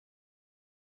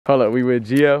Hold up, we with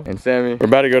Gio and Sammy. We're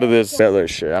about to go to this settler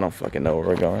shit. I don't fucking know where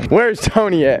we're going. Where's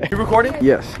Tony at? You recording?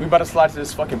 Yes. We about to slide to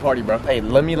this fucking party, bro. Hey,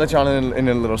 let me let y'all in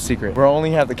a little secret. We'll only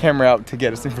have the camera out to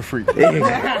get us in for free.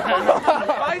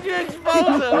 Why'd you expose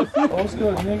us? What's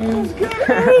good,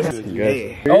 niggas?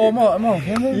 Hey. Oh, I'm on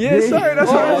camera? Yes, sir.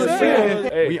 That's what I'm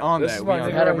saying. Hey, we on that. We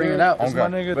on gotta bring it out. This my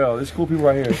nigga. Bro, there's cool people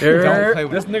right here. Don't play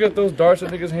with this nigga throws darts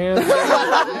at niggas' hands.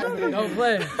 Don't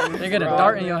play. They get a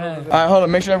dart in your hand. Alright, hold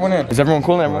on. Make sure everyone in. Is everyone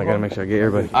cool? Everyone I gotta make sure I get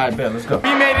everybody. Alright, bet. Let's go.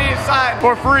 We made it inside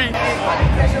for free.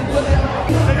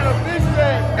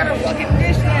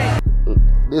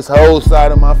 This whole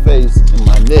side of my face and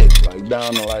my neck, like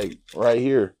down to like right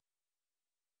here.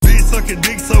 Sucking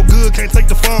dick so good, can't take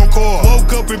the phone call.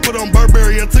 Woke up and put on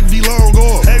Burberry, I took V-Long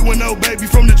off. Hey, when no baby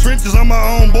from the trenches, I'm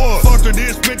my own boss. Fucked her,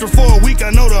 then spent her for a week,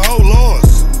 I know the whole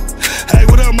loss. Hey,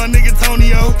 what up, my nigga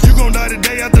Tonio? You gon' die the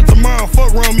day after tomorrow,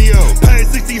 fuck Romeo.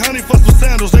 Paid 60-100 for some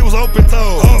sandals, they was open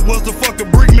toed. Hunk was the fucking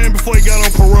brick man before he got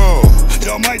on parole.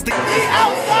 Y'all might think he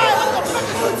outside, what the fuck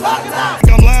is you talking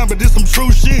about? I'm lying, but this some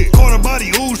true shit. Caught a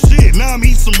body, ooh shit, now I'm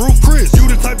eating some roof Chris.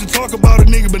 You the type to talk about a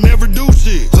nigga, but never do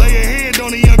shit. Lay your head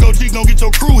on a young OG, gon' get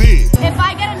your crew hit. If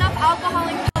I get enough alcohol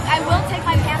and coke, I will take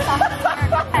my pants off.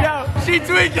 Yo, she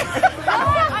tweaking.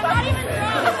 I'm not even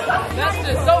drunk. That's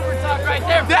the sober talk right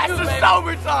there. That's the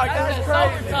sober talk. That's the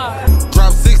sober talk.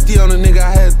 Drop 60 on a nigga,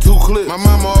 I had 2 clips. My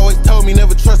mama always told me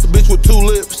never trust a bitch with 2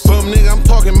 lips. Some nigga, I'm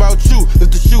talking about you,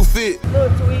 if the shoe fit. Little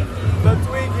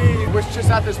tweaky. We're just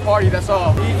at this party, that's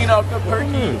all. You know, the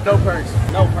perky. No perks.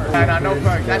 No perks. Nah, no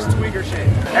perks. That's tweaker shit.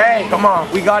 Hey, come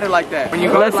on. We got it like that. When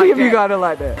you Let's see if you got it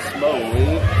like that.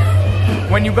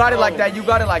 When you got it like that, you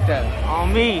got it like that.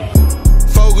 On me.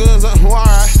 4 guns on,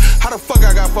 alright. How the fuck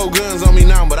I got 4 guns on me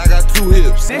now, but I got 2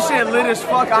 hips? This shit lit as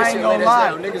fuck, I ain't gonna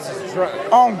lie. Niggas is drunk.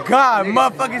 Oh God,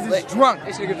 motherfuckers is drunk.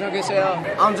 This nigga drunk as hell.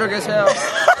 I'm drunk as hell.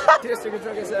 This nigga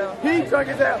drunk as hell. He drunk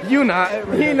as hell. You not.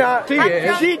 He not. She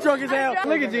is. She drunk as hell.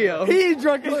 Look at Gio. He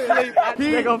drunk as sleep.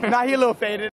 Nah, he a little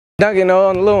faded. Dunking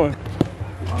on the little one.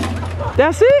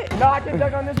 That's it? No, I can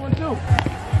dunk on this one too.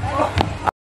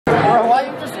 Bro, why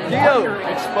you just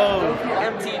Gio. Exposed.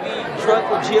 MTV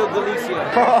truck with Gio Galicia?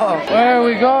 Where are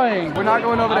we going? We're not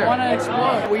going over there. I want to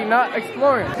explore. We not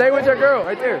exploring. Stay with your girl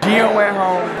right there. Gio went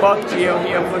home. Fuck Gio.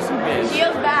 He a pussy bitch.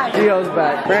 Gio's back. Gio's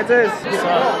back. Francis,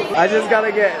 I just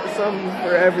gotta get something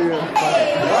for everyone.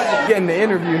 Getting the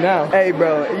interview now. Hey,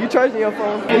 bro, you charging your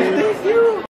phone? Is this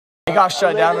you? It got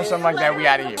shut down or something like that. We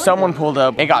out of here. Someone pulled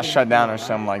up. It got shut down or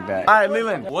something like that. All right,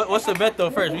 Leland. What's the bet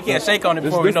though? First, we can't shake on it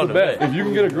before we know the bet. If you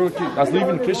can get a girl that's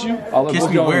leaving to kiss you, I'll let Kiss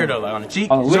me you where though? Like on the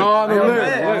cheek? On the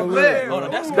lip. Oh, no,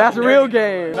 That's a real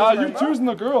game. Nah, you choosing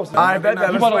the girls. I bet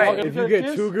that. If you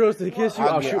get 2 girls to kiss you,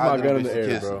 I'll shoot my gun in the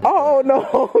air, bro. Oh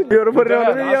no! You wanna put it on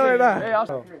the video or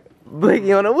not?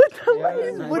 Blicky on it.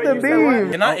 What the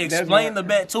beam? Can I explain the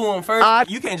bet to him first?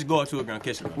 You can't just go up to a girl and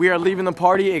kiss her. We are leaving the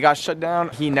party. It got shut down.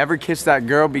 He never kissed that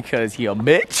girl because he a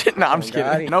bitch. Nah, I'm just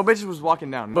kidding. No bitches was walking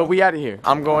down. But we out of here.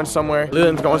 I'm going somewhere.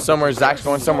 Leland's going somewhere. Zach's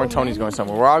going somewhere. Tony's going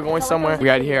somewhere. We're all going somewhere. We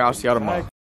out of here. I'll see y'all tomorrow.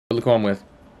 Look who I'm with.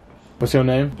 What's your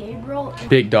name? Gabriel.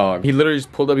 Big Dog. He literally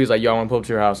just pulled up. He was like, yo, I want to pull up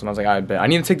to your house. And I was like, I bet. I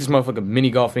need to take this motherfucker mini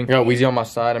golfing. I got Weezy on my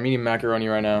side. I'm eating macaroni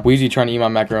right now. Weezy trying to eat my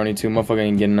macaroni too. Motherfucker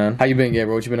ain't getting none. How you been,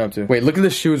 Gabriel? What you been up to? Wait, look at the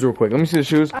shoes real quick. Let me see the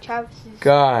shoes. Travis's.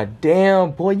 God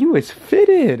damn, boy, you is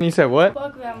fitted. And you said what?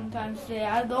 Fuck Valentine's Day.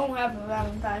 I don't have a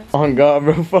Valentine's. Oh God,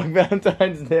 bro. Fuck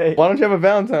Valentine's Day. Why don't you have a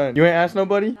Valentine? You ain't asked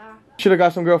nobody? Nah. Should've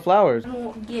got some girl flowers. I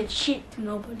don't get shit to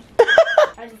nobody.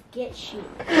 I just get shit.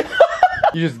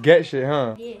 You just get shit,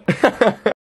 huh? Yeah.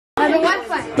 I have no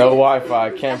Wi-Fi. No Wi-Fi.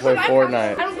 Can't play Fortnite.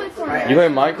 I don't play Fortnite. You play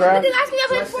Minecraft? They asked me to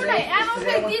play Fortnite. I don't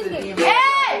play these games.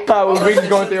 Hey! We just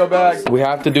going through your bag. We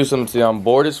have to do something today. I'm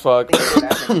bored as fuck.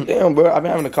 Damn, bro. I've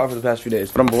been having a cough for the past few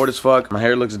days. But I'm bored as fuck. My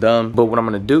hair looks dumb. But what I'm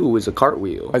gonna do is a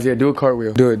cartwheel. Isaiah, do a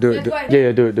cartwheel. Do it.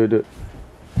 Yeah, do it.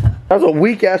 That's a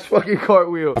weak ass fucking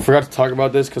cartwheel. I forgot to talk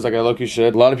about this because like I low-key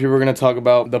should. A lot of people are gonna talk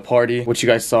about the party, what you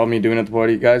guys saw me doing at the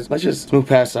party. Guys, let's just move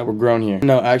past that. We're grown here.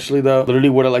 No, actually though, literally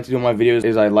what I like to do in my videos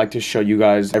is I like to show you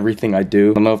guys everything I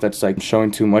do. I don't know if that's like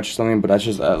showing too much or something, but that's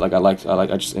just I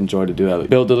just enjoy to do that. Like,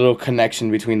 build a little connection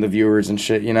between the viewers and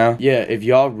shit, you know? Yeah, if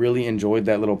y'all really enjoyed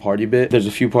that little party bit, there's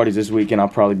a few parties this week and I'll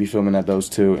probably be filming at those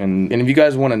too. And if you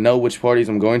guys want to know which parties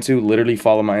I'm going to, literally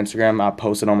follow my Instagram. I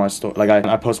post it on my story. Like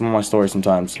I post them on my story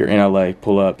sometimes. If you're in LA,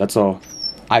 pull up. That's all.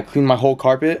 I cleaned my whole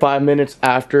carpet. 5 minutes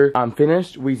after I'm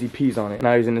finished, Weezy pees on it.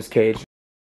 Now he's in his cage.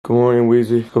 Good morning,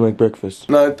 Weezy. Go make breakfast.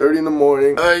 9:30 in the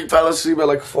morning. I fell asleep at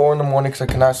like 4 in the morning because I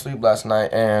could not sleep last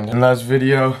night. And in last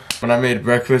video, when I made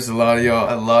breakfast, a lot of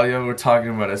y'all were talking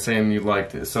about it, saying you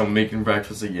liked it. So I'm making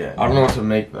breakfast again. I don't know what to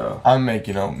make though. I'm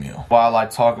making oatmeal while I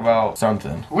talk about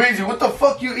something. Weezy, what the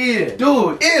fuck you eating?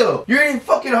 Dude, ew. You're eating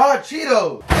fucking hot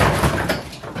Cheetos.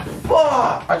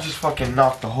 Fuck! I just fucking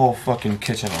knocked the whole fucking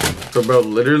kitchen over. So bro,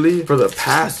 literally, for the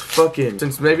past fucking,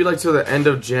 since maybe like till the end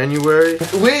of January.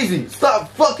 Weezy, stop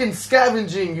fucking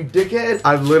scavenging, you dickhead.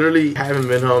 I literally haven't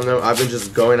been home though. I've been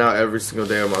just going out every single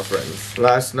day with my friends.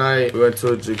 Last night, we went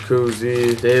to a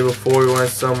jacuzzi. Day before, we went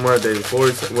somewhere. Day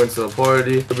before, we went to a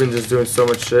party. We've been just doing so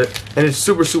much shit. And it's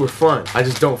super, super fun. I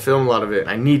just don't film a lot of it.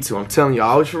 I need to, I'm telling you.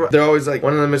 They're always like,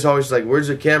 one of them is always like, where's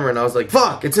your camera? And I was like,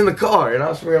 fuck, it's in the car. And I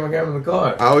was forgetting my camera in the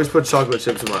car. I always put chocolate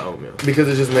chips in my oatmeal because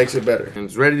it just makes it better. And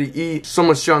it's ready to eat. So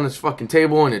much shit on this fucking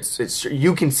table, and it's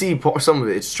you can see some of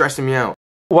it. It's stressing me out.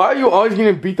 Why are you always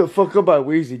getting beat the fuck up by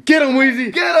Weezy? Get him,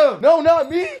 Weezy! Get him! No,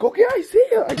 not me! Go get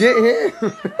Isaiah! Get him!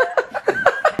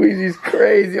 Weezy's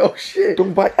crazy. Oh shit!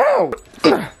 Don't bite! Ow!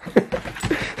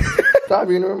 Stop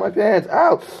being in my pants!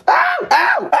 Ow! Ow!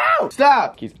 Ow! Ow!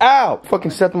 Stop! He's out!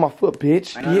 Fucking stepped on my foot,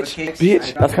 bitch!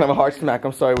 Bitch! That's kind of a hard smack.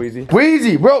 I'm sorry, Weezy.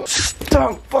 Weezy, bro!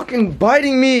 Stop fucking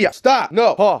biting me! Stop!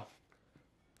 No! Paw!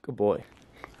 Good boy.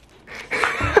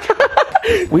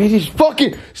 Weezy's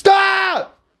fucking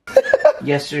stop!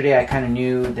 Yesterday, I kind of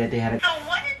knew that they had a. So,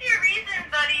 what is your reason,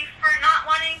 buddy, for not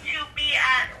wanting to be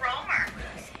at Romer?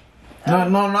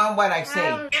 No, not what I say.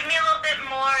 Give me a little bit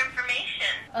more information.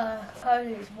 How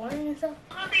he's born and stuff?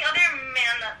 Who's the other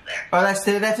man that's there? Oh,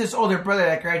 that's his older brother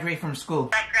that graduated from school.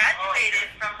 That graduated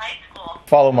from high school.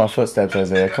 Follow my footsteps,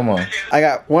 Isaiah. Come on. I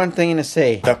got one thing to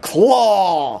say. The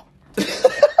claw!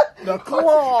 The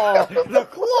claw! The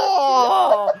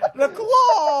claw! The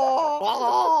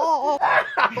claw!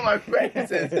 My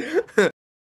faces.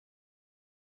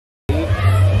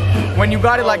 When you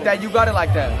got it like that, you got it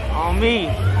like that. On me.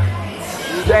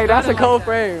 Hey, that's a cold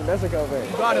frame. That's a cold frame.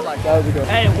 You got it like that. That was a good.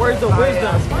 Hey, where's the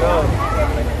wisdom? Bro.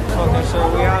 Fucking shit,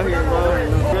 we out here, bro.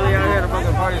 Really out here to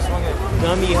fucking party swinging.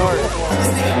 Dummy hard.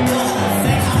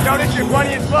 Yo, this shit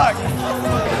funny as fuck.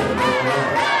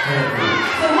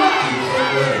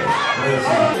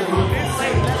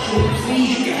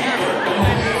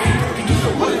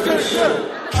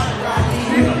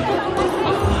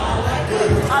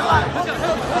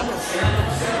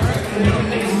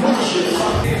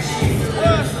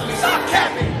 Stop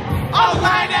capping! Oh,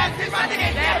 lying ass bitch, my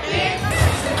nigga that bitch!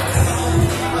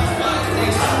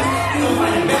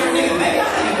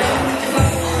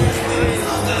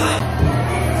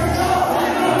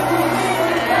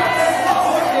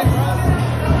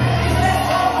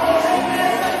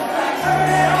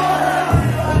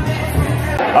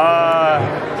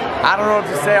 I don't know what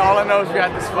to say. All I know is we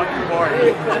had this fucking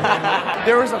party.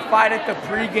 There was a fight at the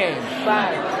pregame.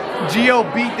 Gio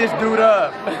beat this dude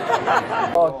up.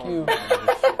 Fuck you.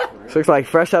 This looks like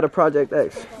fresh out of Project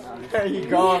X. Hey, he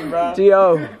gone, bro.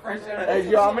 Gio. Hey,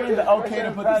 yo, I'm gonna need the okay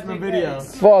to put this in the video.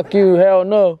 Fuck you, hell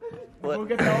no. We'll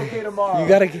get the okay tomorrow. You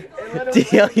gotta get.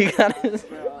 Gio, you gotta.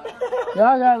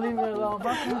 Y'all gotta leave me alone.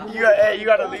 You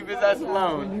gotta leave his ass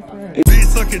alone. Bitch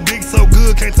sucking dick so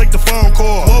good, can't take the phone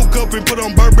call. Woke up and put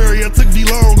on Burberry, I took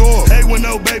V-Long off. Hey, when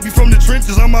no baby from the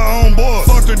trenches, I'm my own boss.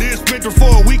 Fucked her, then spent her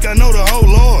for a week, I know the whole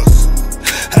loss.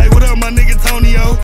 Hey, what up, my nigga Tonio?